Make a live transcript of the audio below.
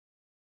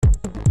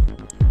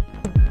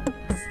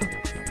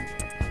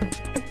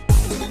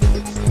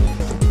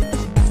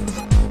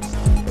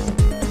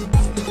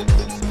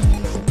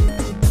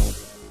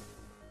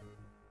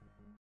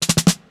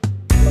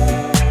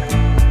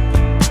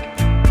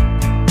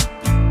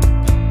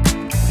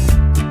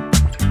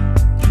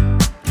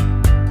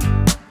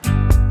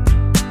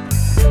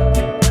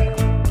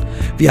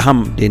Wir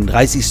haben den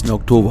 30.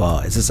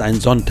 Oktober, es ist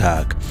ein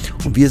Sonntag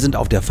und wir sind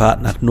auf der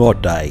Fahrt nach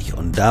Norddeich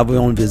und da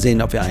wollen wir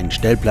sehen, ob wir einen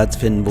Stellplatz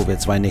finden, wo wir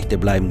 2 Nächte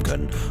bleiben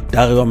können.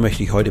 Darüber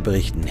möchte ich heute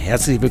berichten.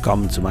 Herzlich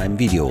willkommen zu meinem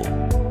Video.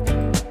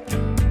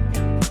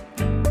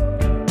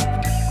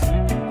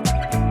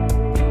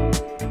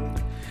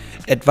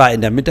 Etwa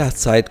in der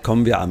Mittagszeit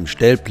kommen wir am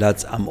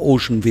Stellplatz am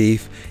Ocean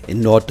Wave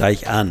in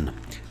Norddeich an.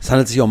 Es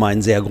handelt sich um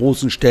einen sehr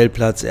großen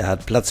Stellplatz, er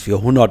hat Platz für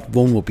 100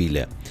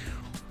 Wohnmobile.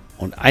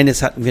 Und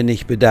eines hatten wir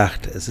nicht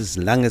bedacht, es ist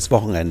ein langes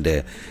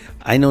Wochenende.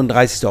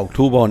 31.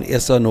 Oktober und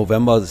 1.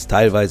 November ist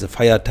teilweise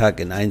Feiertag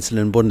in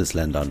einzelnen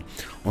Bundesländern.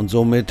 Und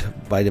somit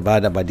war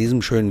bei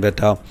diesem schönen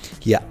Wetter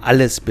hier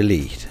alles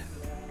belegt.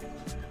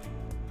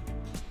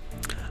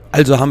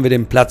 Also haben wir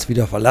den Platz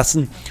wieder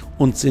verlassen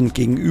und sind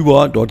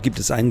gegenüber, dort gibt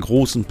es einen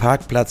großen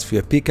Parkplatz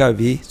für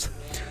PKWs,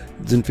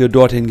 sind wir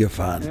dorthin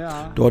gefahren.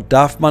 Ja. Dort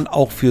darf man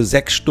auch für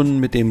 6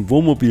 Stunden mit dem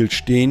Wohnmobil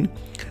stehen.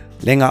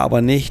 Länger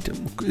aber nicht,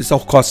 ist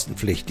auch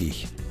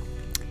kostenpflichtig.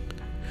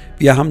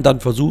 Wir haben dann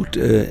versucht,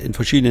 in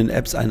verschiedenen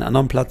Apps einen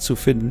anderen Platz zu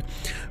finden.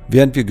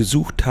 Während wir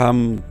gesucht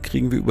haben,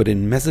 kriegen wir über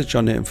den Messenger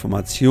eine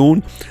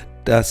Information,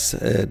 dass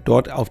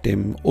dort auf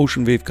dem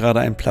Ocean Wave gerade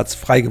ein Platz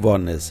frei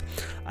geworden ist.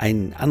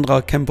 Ein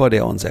anderer Camper,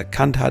 der uns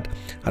erkannt hat,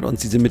 hat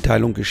uns diese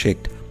Mitteilung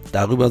geschickt.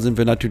 Darüber sind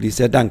wir natürlich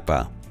sehr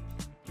dankbar.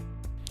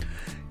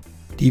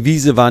 Die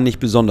Wiese war nicht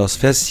besonders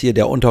fest, hier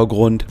der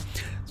Untergrund.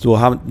 So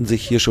hatten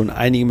sich hier schon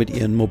einige mit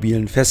ihren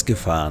Mobilen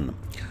festgefahren.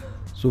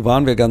 So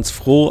waren wir ganz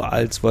froh,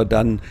 als wir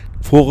dann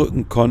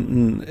vorrücken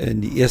konnten in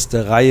die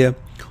erste Reihe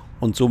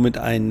und somit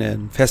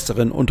einen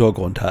festeren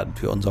Untergrund hatten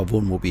für unser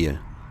Wohnmobil.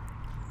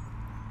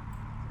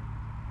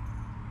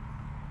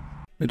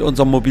 Mit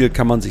unserem Mobil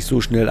kann man sich so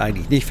schnell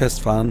eigentlich nicht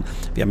festfahren.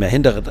 Wir haben ja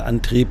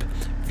Hinterradantrieb,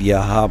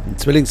 wir haben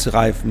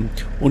Zwillingsreifen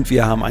und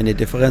wir haben eine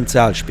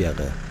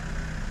Differentialsperre.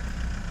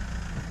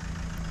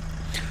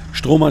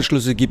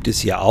 Stromanschlüsse gibt es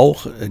hier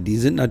auch. Die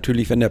sind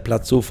natürlich, wenn der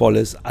Platz so voll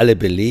ist, alle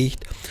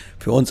belegt.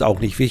 Für uns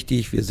auch nicht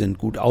wichtig. Wir sind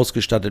gut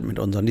ausgestattet mit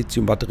unseren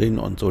Lithiumbatterien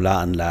und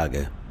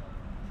Solaranlage.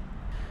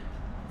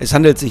 Es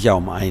handelt sich ja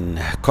um einen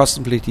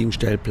kostenpflichtigen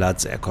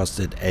Stellplatz. Er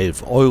kostet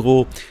 11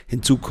 Euro.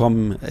 Hinzu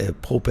kommen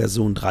pro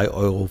Person 3,50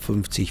 Euro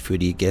für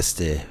die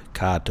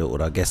Gästekarte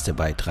oder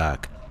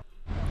Gästebeitrag.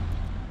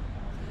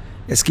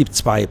 Es gibt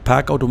 2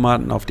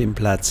 Parkautomaten auf dem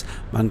Platz.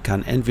 Man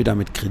kann entweder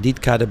mit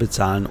Kreditkarte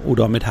bezahlen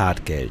oder mit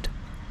Hartgeld.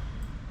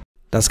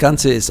 Das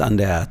Ganze ist an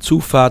der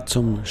Zufahrt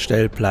zum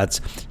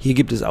Stellplatz. Hier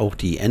gibt es auch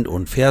die End-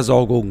 und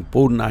Versorgung,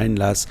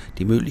 Bodeneinlass,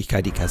 die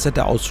Möglichkeit, die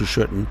Kassette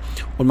auszuschütten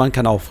und man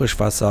kann auch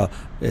Frischwasser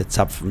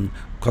zapfen,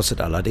 kostet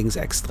allerdings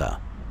extra.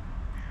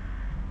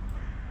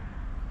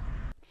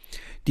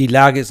 Die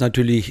Lage ist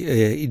natürlich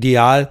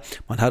ideal.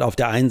 Man hat auf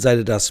der einen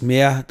Seite das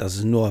Meer, das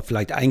ist nur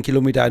vielleicht 1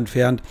 Kilometer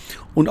entfernt,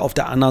 und auf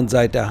der anderen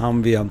Seite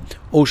haben wir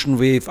Ocean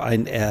Wave,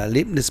 ein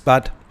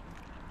Erlebnisbad.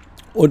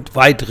 Und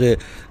weitere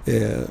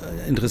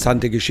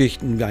interessante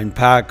Geschichten wie ein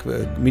Park,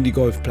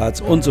 Minigolfplatz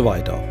und so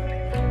weiter.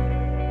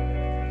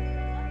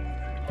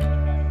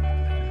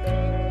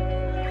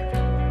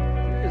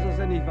 Ist das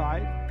denn nicht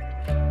weit?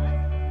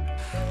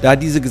 Da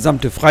diese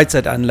gesamte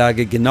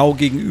Freizeitanlage genau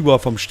gegenüber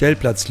vom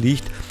Stellplatz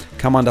liegt,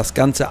 kann man das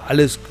Ganze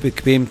alles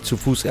bequem zu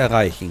Fuß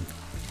erreichen.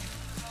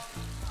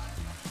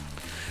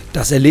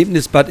 Das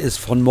Erlebnisbad ist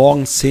von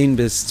morgens 10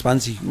 bis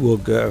 20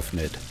 Uhr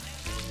geöffnet.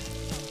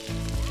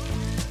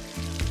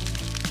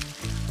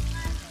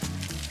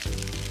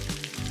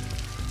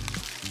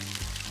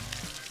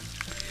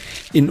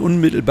 In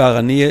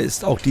unmittelbarer Nähe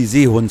ist auch die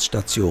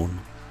Seehundstation.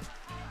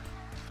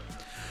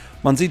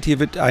 Man sieht, hier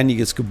wird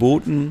einiges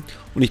geboten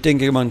und ich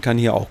denke, man kann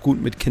hier auch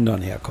gut mit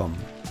Kindern herkommen.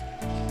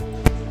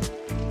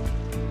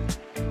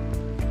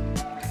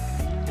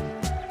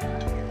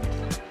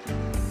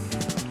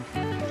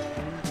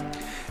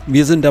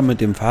 Wir sind dann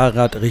mit dem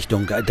Fahrrad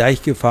Richtung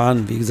Deich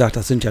gefahren. Wie gesagt,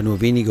 das sind ja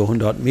nur wenige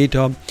 100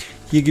 Meter.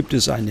 Hier gibt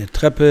es eine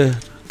Treppe,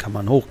 kann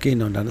man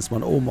hochgehen und dann ist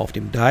man oben auf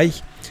dem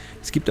Deich.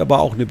 Es gibt aber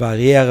auch eine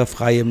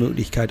barrierefreie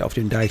Möglichkeit, auf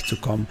den Deich zu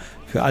kommen,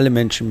 für alle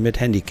Menschen mit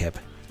Handicap.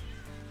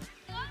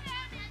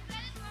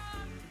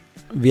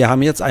 Wir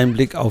haben jetzt einen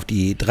Blick auf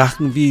die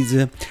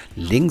Drachenwiese.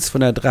 Links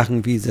von der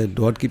Drachenwiese,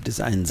 dort gibt es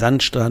einen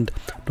Sandstrand.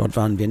 Dort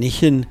waren wir nicht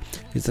hin.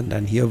 Wir sind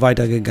dann hier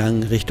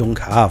weitergegangen Richtung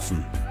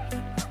Hafen.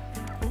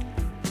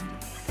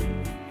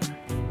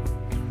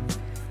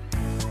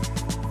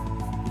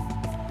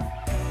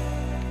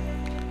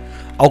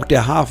 Auch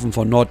der Hafen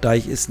von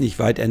Norddeich ist nicht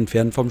weit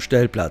entfernt vom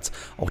Stellplatz.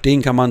 Auch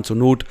den kann man zur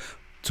Not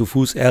zu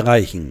Fuß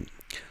erreichen.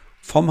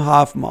 Vom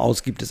Hafen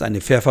aus gibt es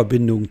eine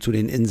Fährverbindung zu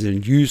den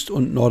Inseln Jüst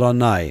und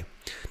Norderney.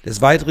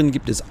 Des Weiteren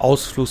gibt es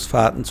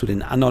Ausflugsfahrten zu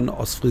den anderen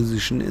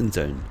ostfriesischen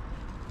Inseln.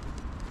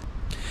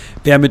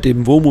 Wer mit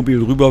dem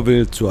Wohnmobil rüber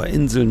will zur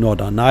Insel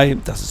Norderney,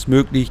 das ist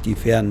möglich. Die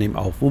Fähren nehmen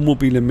auch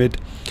Wohnmobile mit.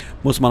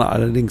 Muss man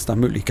allerdings nach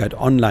Möglichkeit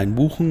online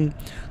buchen.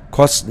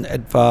 Kosten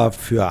etwa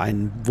für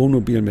ein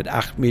Wohnmobil mit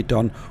 8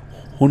 Metern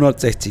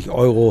 160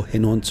 Euro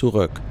hin und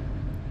zurück.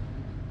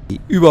 Die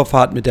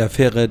Überfahrt mit der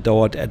Fähre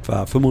dauert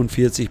etwa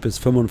 45 bis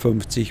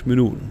 55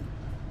 Minuten.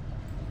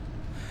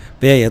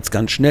 Wer jetzt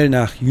ganz schnell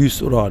nach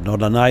Jüst oder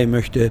Norderney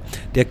möchte,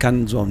 der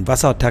kann so ein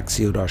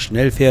Wassertaxi oder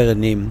Schnellfähre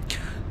nehmen.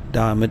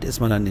 Damit ist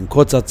man dann in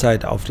kurzer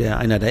Zeit auf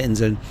einer der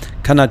Inseln,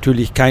 kann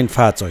natürlich kein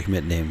Fahrzeug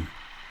mitnehmen.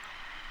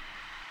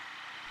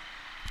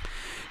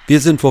 Wir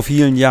sind vor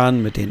vielen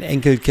Jahren mit den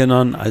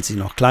Enkelkindern, als sie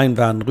noch klein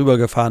waren,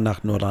 rübergefahren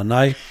nach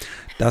Norderney.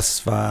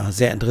 Das war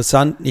sehr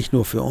interessant, nicht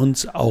nur für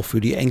uns, auch für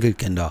die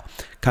Enkelkinder.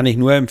 Kann ich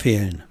nur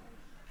empfehlen.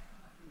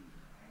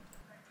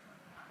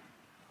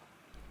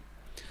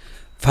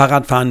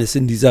 Fahrradfahren ist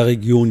in dieser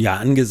Region ja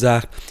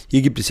angesagt.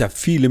 Hier gibt es ja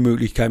viele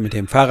Möglichkeiten, mit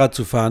dem Fahrrad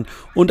zu fahren.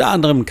 Unter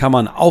anderem kann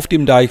man auf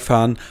dem Deich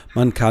fahren,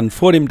 man kann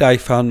vor dem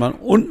Deich fahren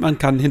und man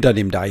kann hinter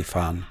dem Deich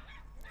fahren.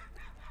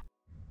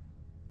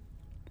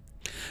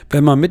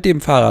 Wenn man mit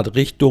dem Fahrrad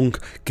Richtung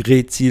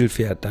Greetsiel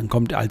fährt, dann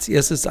kommt als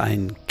erstes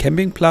ein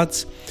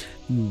Campingplatz.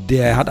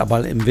 Der hat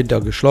aber im Winter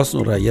geschlossen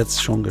oder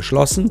jetzt schon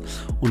geschlossen.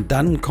 Und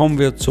dann kommen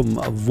wir zum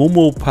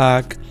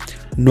Wohnmobilpark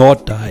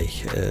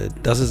Norddeich.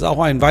 Das ist auch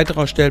ein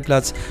weiterer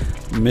Stellplatz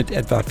mit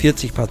etwa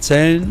 40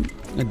 Parzellen,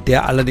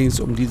 der allerdings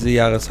um diese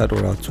Jahreszeit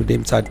oder zu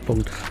dem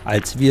Zeitpunkt,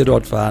 als wir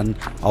dort waren,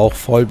 auch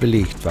voll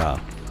belegt war.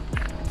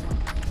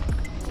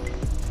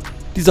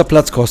 Dieser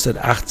Platz kostet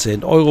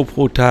 18 €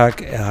 pro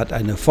Tag. Er hat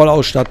eine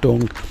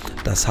Vollausstattung,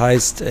 das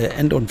heißt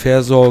End- und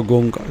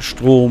Versorgung,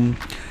 Strom,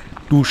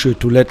 Dusche,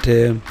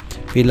 Toilette,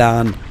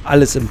 WLAN,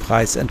 alles im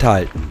Preis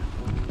enthalten.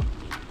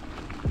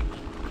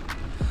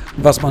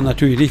 Was man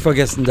natürlich nicht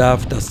vergessen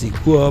darf, dass der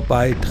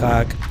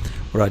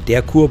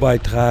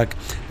Kurbeitrag,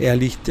 er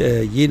liegt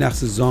je nach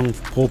Saison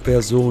pro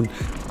Person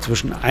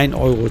zwischen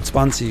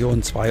 1,20 €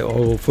 und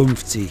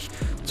 2,50 €,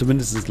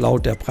 zumindest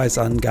laut der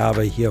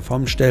Preisangabe hier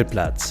vom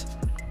Stellplatz.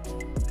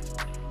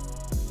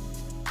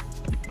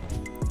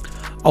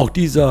 Auch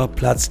dieser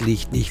Platz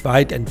liegt nicht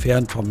weit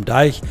entfernt vom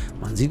Deich,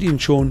 man sieht ihn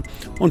schon,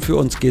 und für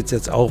uns geht es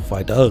jetzt auch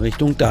weiter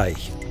Richtung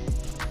Deich.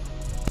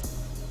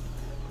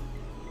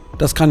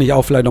 Das kann ich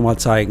auch vielleicht nochmal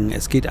zeigen.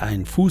 Es geht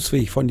ein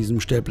Fußweg von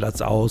diesem Stellplatz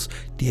aus,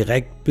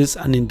 direkt bis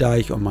an den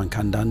Deich, und man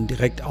kann dann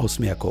direkt aufs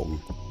Meer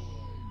gucken.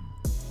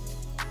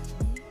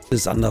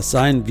 Es anders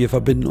sein, wir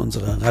verbinden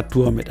unsere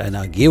Radtour mit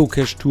einer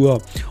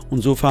Geocache-Tour,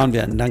 und so fahren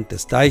wir entlang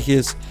des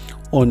Deiches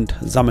und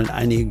sammeln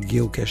einige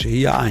Geocache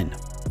hier ein.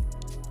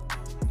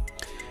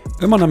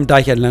 Wenn man am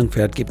Deich entlang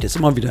fährt, gibt es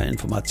immer wieder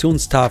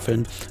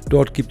Informationstafeln.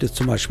 Dort gibt es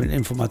zum Beispiel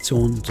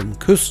Informationen zum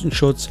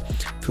Küstenschutz.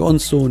 Für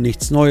uns so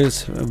nichts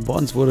Neues. Bei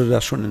uns wurde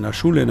das schon in der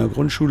Schule, in der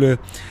Grundschule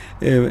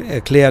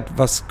erklärt,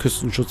 was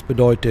Küstenschutz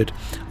bedeutet.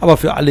 Aber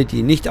für alle,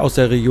 die nicht aus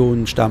der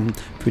Region stammen,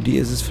 für die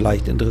ist es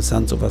vielleicht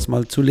interessant, sowas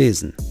mal zu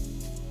lesen.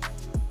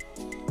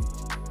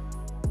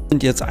 Wir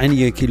sind jetzt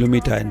einige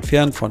Kilometer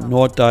entfernt von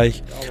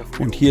Norddeich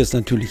und hier ist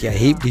natürlich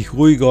erheblich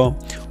ruhiger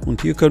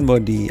und hier können wir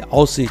die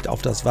Aussicht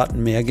auf das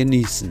Wattenmeer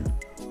genießen.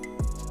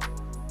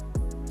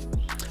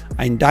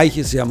 Ein Deich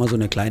ist ja immer so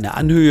eine kleine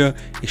Anhöhe,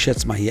 ich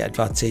schätze mal hier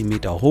etwa 10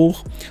 Meter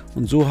hoch,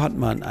 und so hat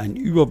man einen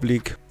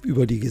Überblick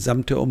über die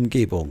gesamte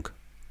Umgebung.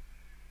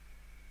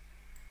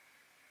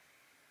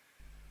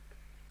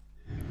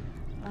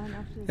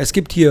 Es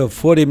gibt hier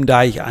vor dem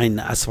Deich einen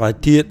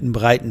asphaltierten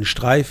breiten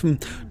Streifen.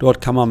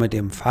 Dort kann man mit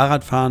dem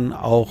Fahrrad fahren,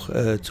 auch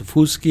zu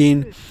Fuß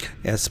gehen.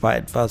 Er ist zwar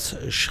etwas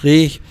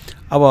schräg,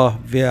 aber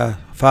wer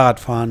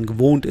Fahrradfahren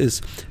gewohnt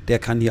ist, der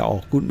kann hier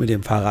auch gut mit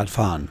dem Fahrrad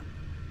fahren.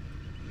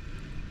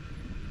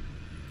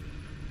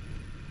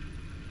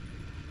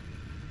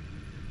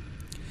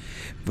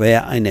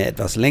 Wer eine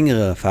etwas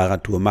längere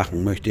Fahrradtour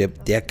machen möchte,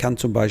 der kann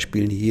zum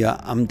Beispiel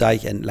hier am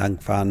Deich entlang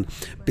fahren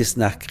bis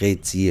nach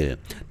Greetsiel.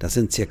 Das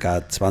sind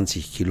ca.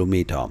 20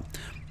 Kilometer.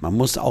 Man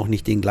muss auch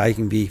nicht den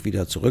gleichen Weg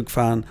wieder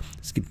zurückfahren.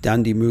 Es gibt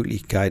dann die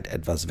Möglichkeit,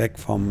 etwas weg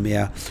vom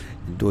Meer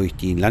durch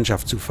die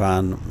Landschaft zu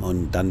fahren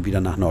und dann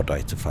wieder nach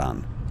Norddeich zu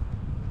fahren.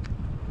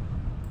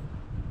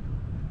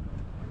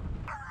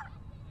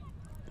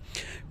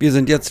 Wir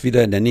sind jetzt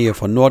wieder in der Nähe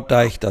von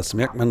Norddeich, das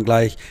merkt man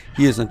gleich.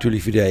 Hier ist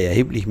natürlich wieder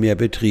erheblich mehr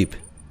Betrieb.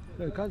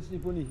 Du kannst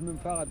nicht, wo nicht mit dem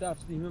Fahrrad,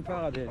 darfst nicht mit dem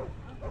Fahrrad hin.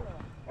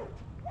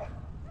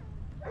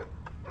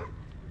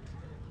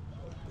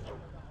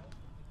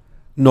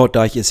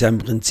 Norddeich ist ja im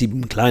Prinzip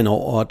ein kleiner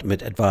Ort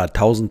mit etwa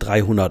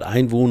 1300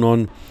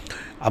 Einwohnern,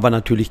 aber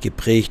natürlich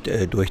geprägt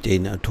durch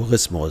den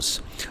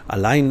Tourismus.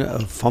 Allein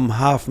vom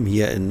Hafen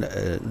hier in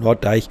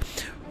Norddeich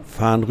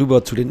fahren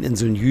rüber zu den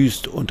Inseln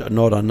Jüst und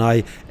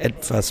Norderney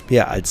etwas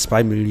mehr als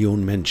 2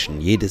 Millionen Menschen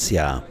jedes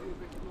Jahr.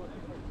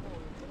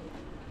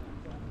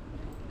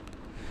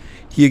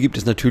 Hier gibt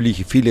es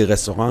natürlich viele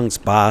Restaurants,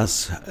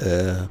 Bars,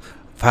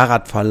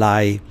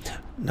 Fahrradverleih.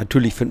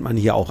 Natürlich findet man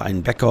hier auch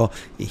einen Bäcker.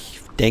 Ich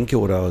denke,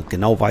 oder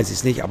genau weiß ich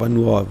es nicht, aber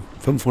nur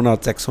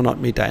 500, 600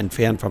 Meter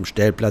entfernt vom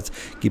Stellplatz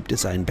gibt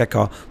es einen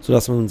Bäcker,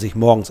 sodass man sich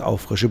morgens auch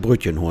frische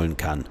Brötchen holen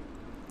kann.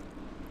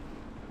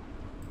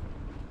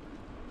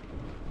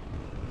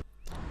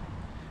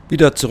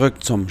 Wieder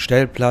zurück zum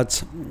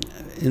Stellplatz.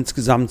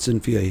 Insgesamt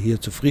sind wir hier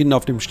zufrieden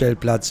auf dem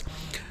Stellplatz.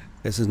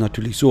 Es ist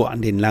natürlich so,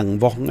 an den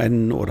langen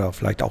Wochenenden oder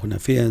vielleicht auch in der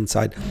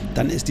Ferienzeit,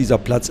 dann ist dieser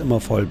Platz immer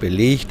voll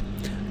belegt.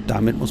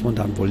 Damit muss man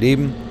dann wohl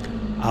leben.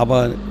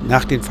 Aber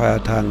nach den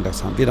Feiertagen,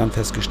 das haben wir dann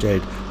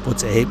festgestellt, wurde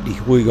es erheblich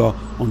ruhiger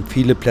und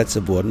viele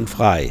Plätze wurden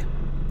frei.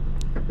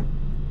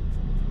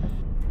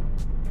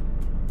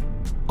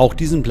 Auch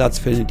diesen Platz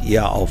findet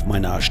ihr auf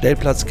meiner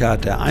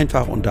Stellplatzkarte.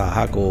 Einfach unter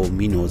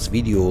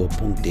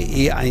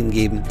haco-video.de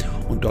eingeben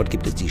und dort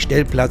gibt es die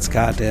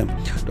Stellplatzkarte.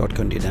 Dort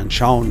könnt ihr dann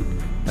schauen,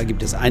 da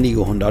gibt es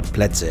einige hundert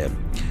Plätze.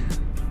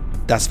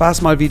 Das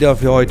war's mal wieder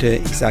für heute.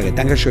 Ich sage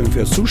Dankeschön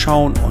fürs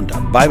Zuschauen und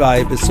bye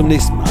bye, bis zum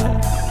nächsten Mal.